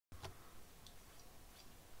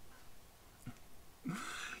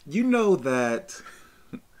You know that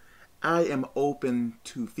I am open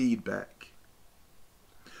to feedback.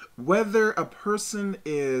 Whether a person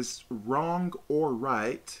is wrong or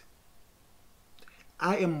right,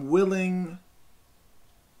 I am willing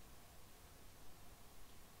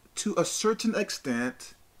to a certain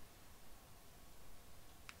extent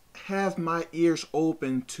have my ears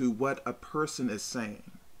open to what a person is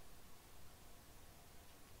saying.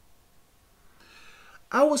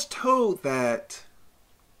 I was told that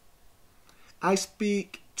I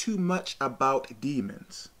speak too much about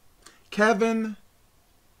demons. Kevin,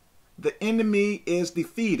 the enemy is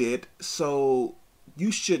defeated, so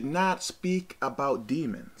you should not speak about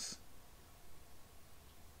demons.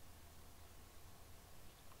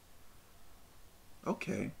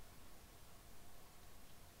 Okay.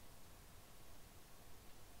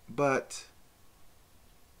 But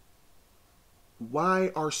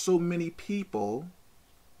why are so many people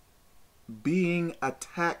being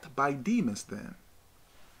attacked by demons then?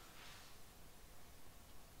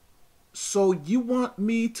 So you want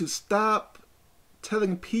me to stop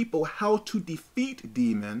telling people how to defeat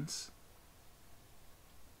demons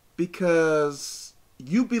because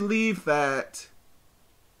you believe that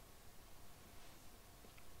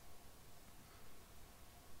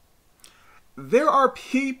there are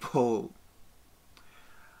people.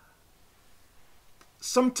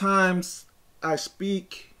 Sometimes I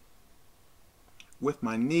speak with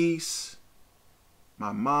my niece,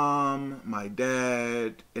 my mom, my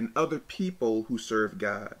dad, and other people who serve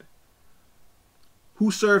God.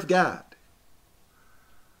 Who serve God.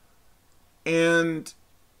 And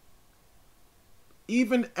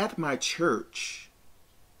even at my church,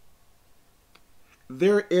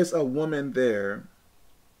 there is a woman there.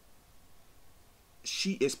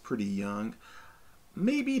 She is pretty young.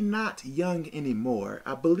 Maybe not young anymore.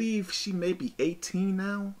 I believe she may be 18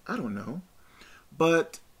 now. I don't know.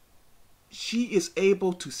 But she is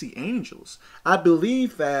able to see angels. I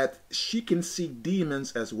believe that she can see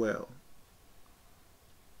demons as well.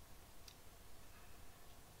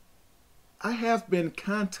 I have been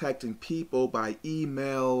contacting people by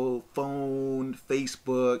email, phone,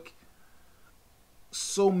 Facebook,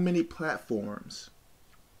 so many platforms.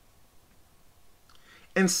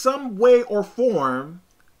 In some way or form,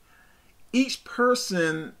 each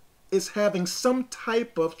person is having some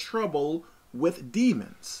type of trouble with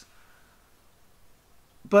demons.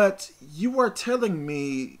 But you are telling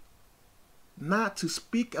me not to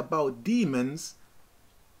speak about demons,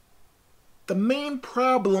 the main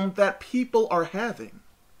problem that people are having.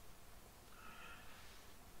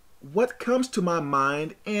 What comes to my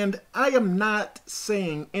mind, and I am not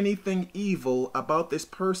saying anything evil about this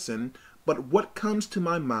person, but what comes to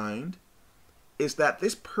my mind is that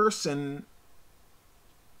this person,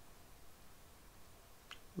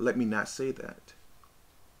 let me not say that.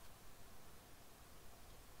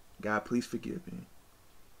 God, please forgive me.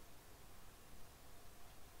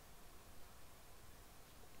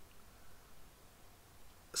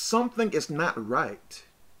 Something is not right.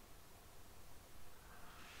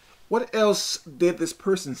 What else did this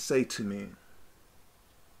person say to me?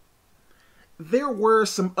 There were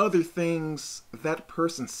some other things that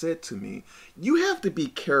person said to me. You have to be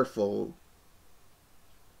careful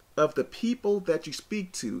of the people that you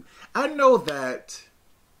speak to. I know that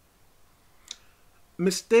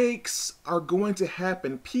mistakes are going to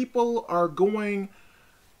happen. People are going...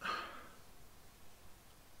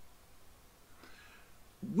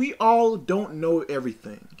 We all don't know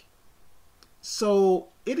everything. So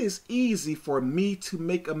it is easy for me to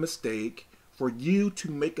make a mistake, for you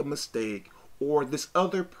to make a mistake, or this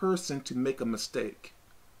other person to make a mistake.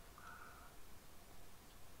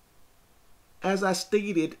 As I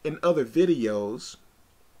stated in other videos,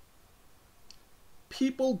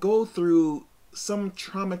 people go through some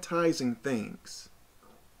traumatizing things.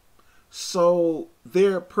 So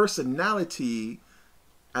their personality,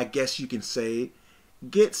 I guess you can say,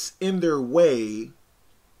 gets in their way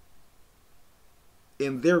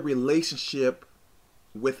in their relationship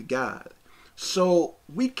with God. So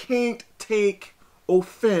we can't take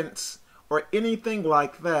offense or anything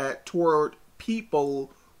like that toward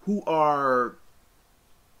people who are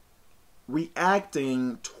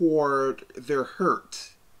reacting toward their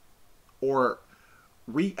hurt or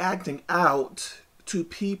reacting out to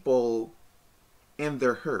people in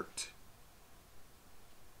their hurt.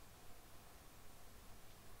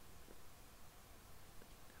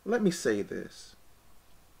 Let me say this.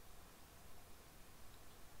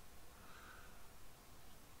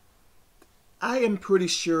 I am pretty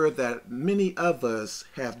sure that many of us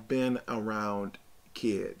have been around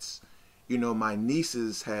kids. You know, my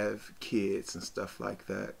nieces have kids and stuff like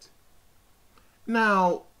that.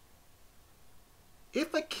 Now,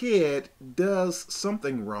 if a kid does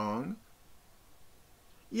something wrong,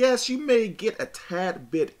 yes, you may get a tad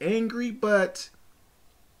bit angry, but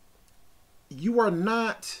you are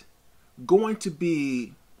not going to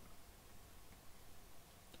be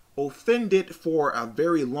offended for a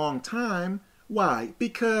very long time. Why?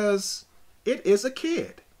 Because it is a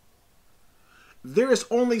kid. There is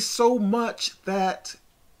only so much that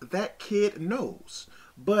that kid knows.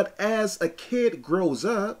 But as a kid grows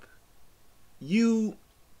up, you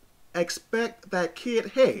expect that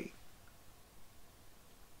kid, hey,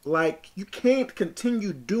 like, you can't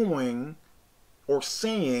continue doing or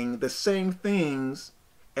saying the same things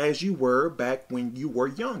as you were back when you were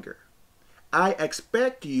younger. I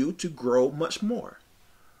expect you to grow much more.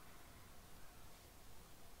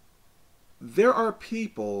 There are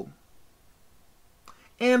people,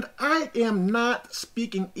 and I am not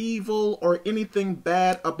speaking evil or anything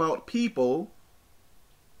bad about people.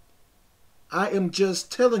 I am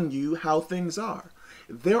just telling you how things are.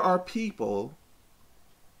 There are people,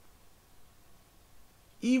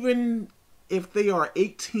 even if they are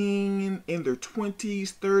 18, in their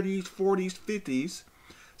 20s, 30s, 40s, 50s,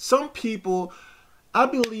 some people, I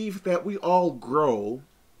believe that we all grow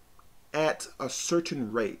at a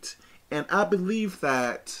certain rate. And I believe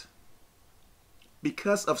that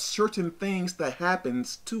because of certain things that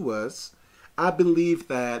happens to us, I believe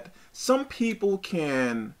that some people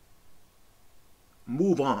can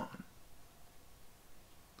move on.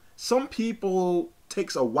 Some people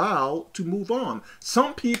takes a while to move on.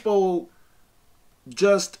 Some people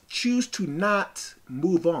just choose to not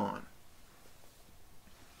move on.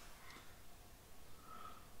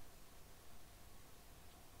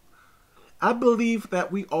 I believe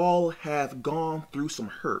that we all have gone through some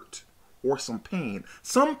hurt or some pain.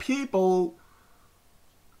 Some people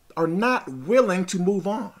are not willing to move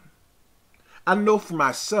on. I know for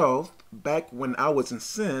myself, back when I was in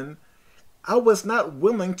sin, I was not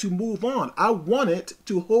willing to move on. I wanted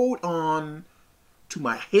to hold on to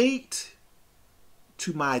my hate,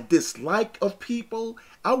 to my dislike of people.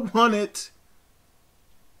 I wanted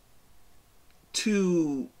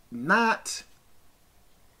to not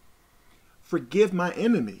forgive my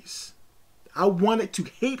enemies. I wanted to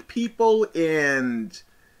hate people and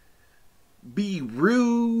be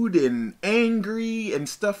rude and angry and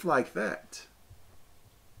stuff like that.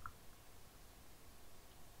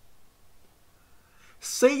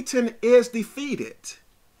 Satan is defeated.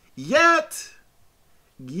 Yet,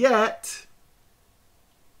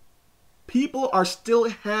 people are still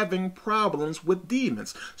having problems with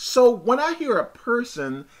demons. So when I hear a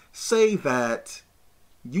person say that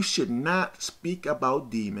you should not speak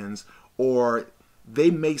about demons, or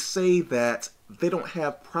they may say that they don't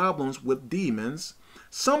have problems with demons,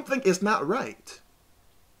 something is not right.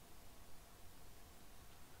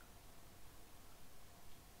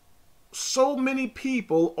 So many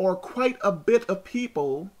people, or quite a bit of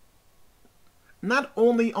people, not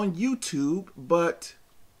only on YouTube, but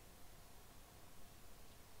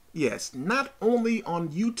yes, not only on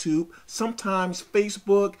YouTube, sometimes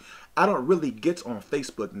Facebook. I don't really get on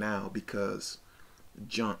Facebook now because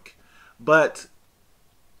junk. But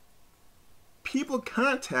people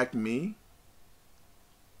contact me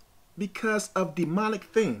because of demonic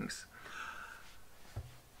things.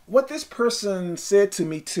 What this person said to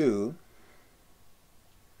me too,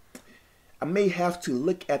 I may have to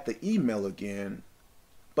look at the email again,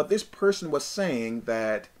 but this person was saying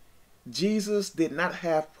that Jesus did not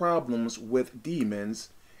have problems with demons.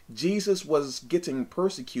 Jesus was getting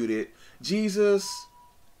persecuted. Jesus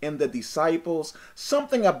and the disciples,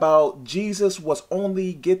 something about Jesus was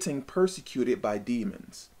only getting persecuted by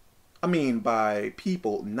demons. I mean, by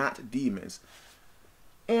people, not demons.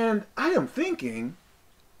 And I am thinking,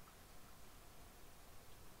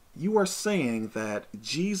 you are saying that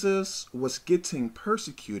Jesus was getting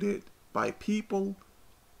persecuted by people,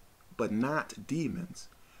 but not demons.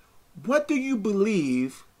 What do you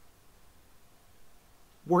believe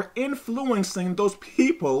were influencing those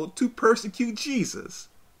people to persecute Jesus?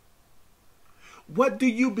 What do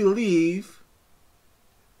you believe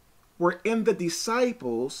were in the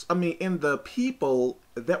disciples, in the people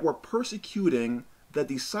that were persecuting the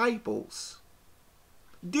disciples?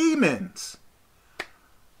 Demons.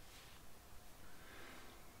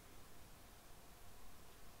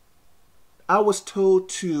 I was told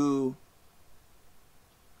to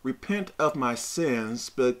repent of my sins,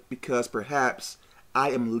 but because perhaps I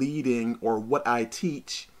am leading, or what I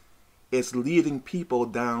teach is leading people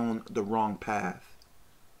down the wrong path.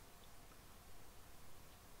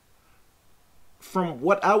 From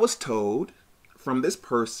what I was told from this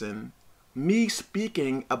person, me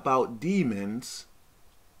speaking about demons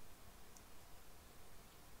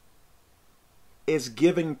is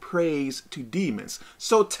giving praise to demons.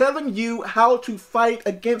 So telling you how to fight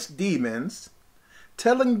against demons,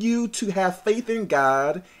 telling you to have faith in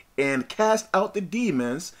God and cast out the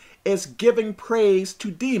demons is giving praise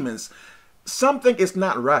to demons. Something is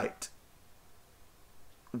not right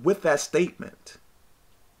with that statement.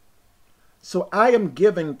 So I am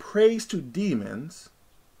giving praise to demons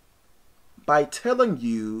by telling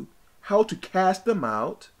you how to cast them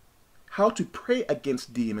out, how to pray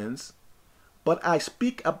against demons, but I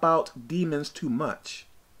speak about demons too much.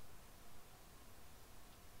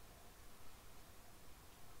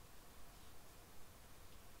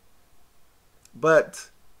 But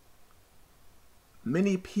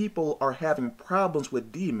many people are having problems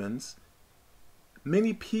with demons.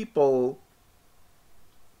 Many people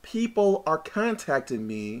are contacting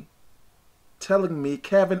me, telling me,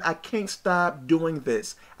 Kevin, I can't stop doing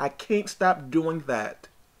this. I can't stop doing that.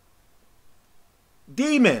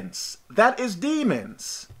 Demons. That is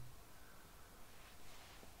demons.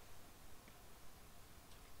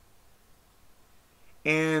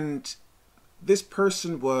 And this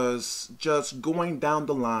person was just going down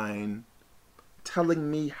the line, telling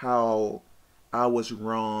me how I was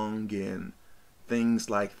wrong and things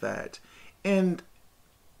like that. And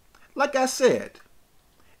like I said,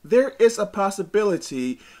 there is a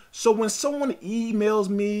possibility. So when someone emails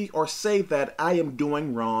me or say that I am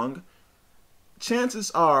doing wrong,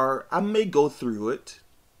 chances are I may go through it,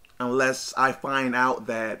 unless I find out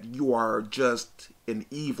that you are just an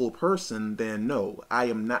evil person. Then no, I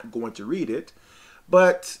am not going to read it.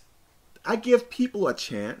 But I give people a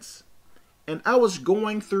chance, and I was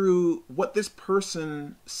going through what this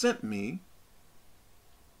person sent me.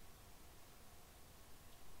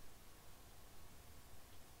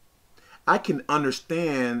 I can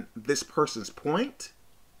understand this person's point.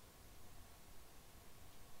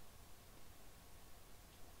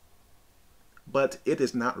 But it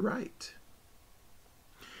is not right.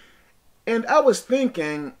 And I was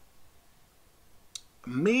thinking,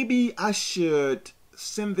 maybe I should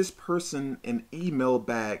send this person an email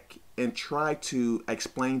back and try to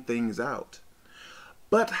explain things out.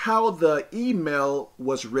 But how the email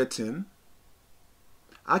was written,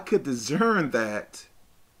 I could discern that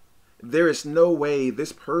there is no way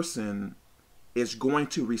this person is going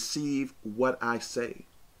to receive what I say.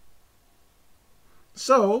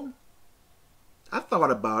 So I thought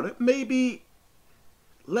about it. Maybe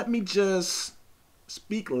let me just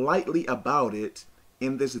speak lightly about it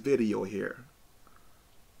in this video here.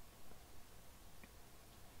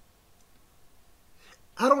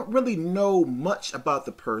 I don't really know much about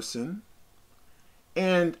the person,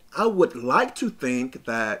 and I would like to think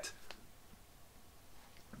that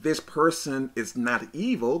this person is not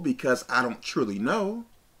evil because I don't truly know.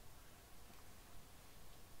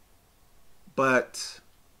 But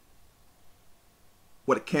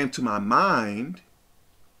what came to my mind,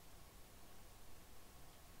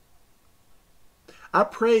 I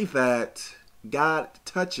pray that God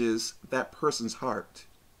touches that person's heart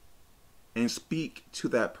and speak to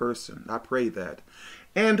that person. I pray that.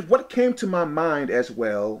 And what came to my mind as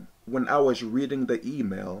well when I was reading the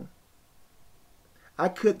email, I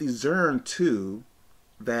could discern too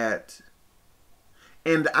that,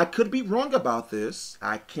 and I could be wrong about this,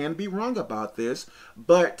 I can be wrong about this,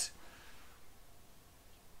 but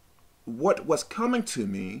what was coming to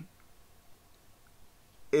me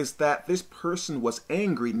is that this person was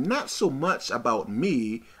angry, not so much about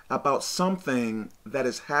me, about something that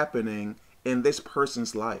is happening in this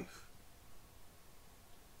person's life.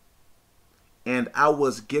 And I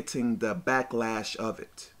was getting the backlash of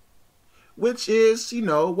it, which is, you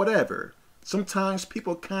know, whatever. Sometimes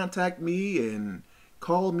people contact me and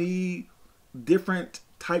call me different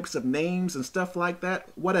types of names and stuff like that,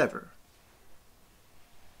 whatever.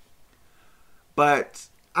 But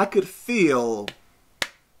I could feel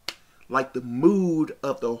like the mood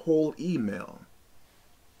of the whole email.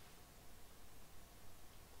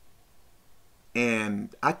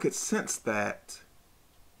 And I could sense that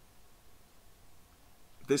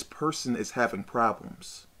this person is having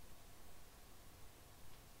problems.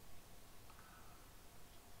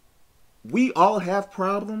 We all have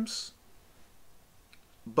problems,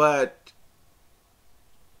 but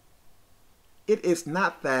it is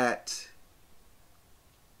not that.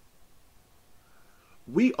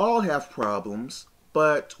 We all have problems,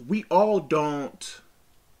 but we all don't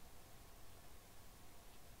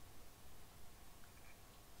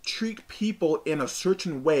treat people in a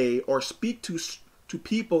certain way or speak to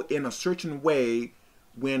people in a certain way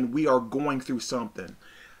when we are going through something.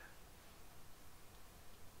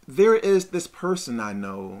 There is this person I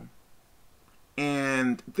know,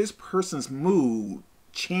 and this person's mood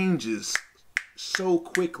changes so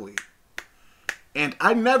quickly. And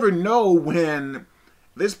I never know when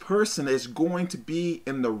this person is going to be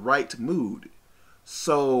in the right mood.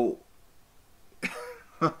 So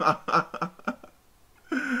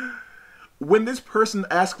when this person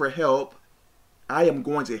asks for help, I am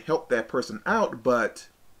going to help that person out, but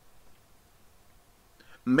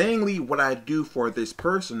mainly what I do for this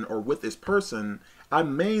person or with this person, I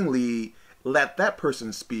mainly let that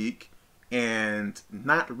person speak and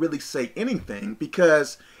not really say anything,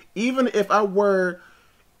 because even if I were,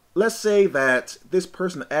 let's say that this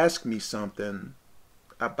person asked me something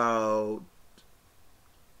about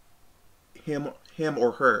him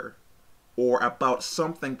or her, or about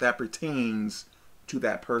something that pertains to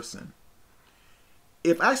that person.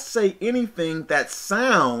 If I say anything that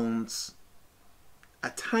sounds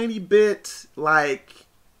a tiny bit like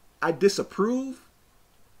I disapprove,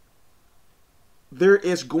 there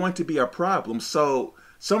is going to be a problem. So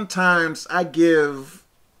sometimes I give,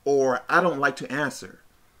 or I don't like to answer,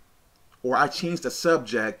 or I change the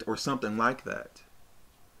subject or something like that.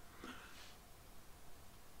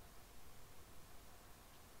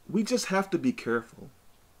 We just have to be careful.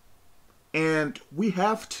 And we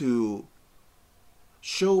have to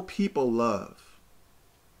show people love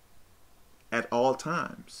at all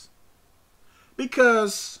times.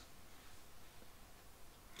 Because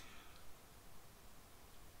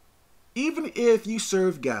even if you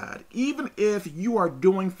serve God, even if you are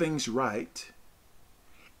doing things right,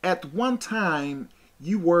 at one time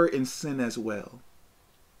you were in sin as well.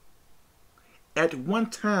 At one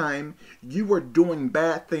time you were doing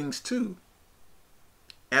bad things too.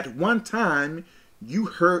 At one time you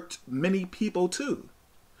hurt many people too.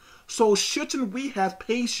 So shouldn't we have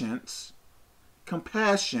patience,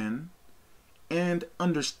 compassion, and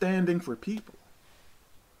understanding for people?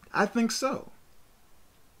 I think so.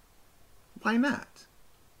 Why not?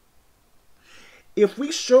 If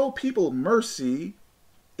we show people mercy,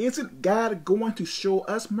 isn't God going to show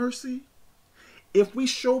us mercy? If we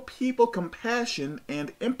show people compassion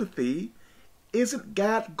and empathy, isn't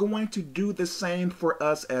God going to do the same for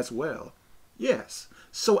us as well? Yes.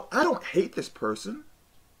 So I don't hate this person.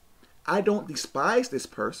 I don't despise this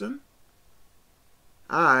person.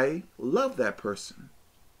 I love that person.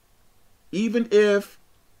 Even if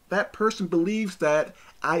that person believes that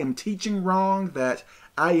I am teaching wrong, that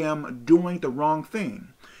I am doing the wrong thing.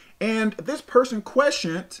 And this person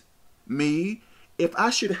questioned me if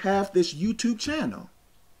I should have this YouTube channel.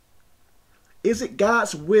 Is it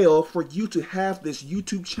God's will for you to have this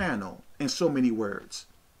YouTube channel? In so many words.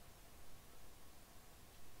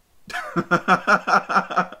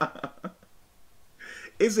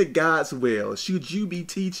 Is it God's will? Should you be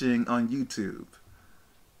teaching on YouTube?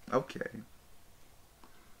 Okay.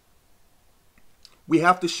 We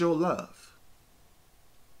have to show love.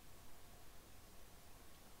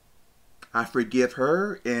 I forgive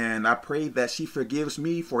her, and I pray that she forgives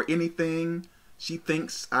me for anything she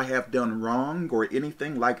thinks I have done wrong or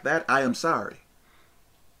anything like that. I am sorry.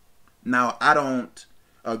 Now, I don't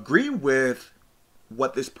agree with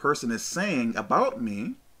what this person is saying about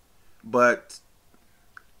me, but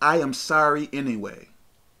I am sorry anyway.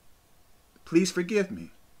 Please forgive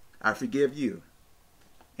me. I forgive you.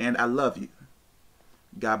 And I love you.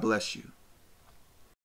 God bless you.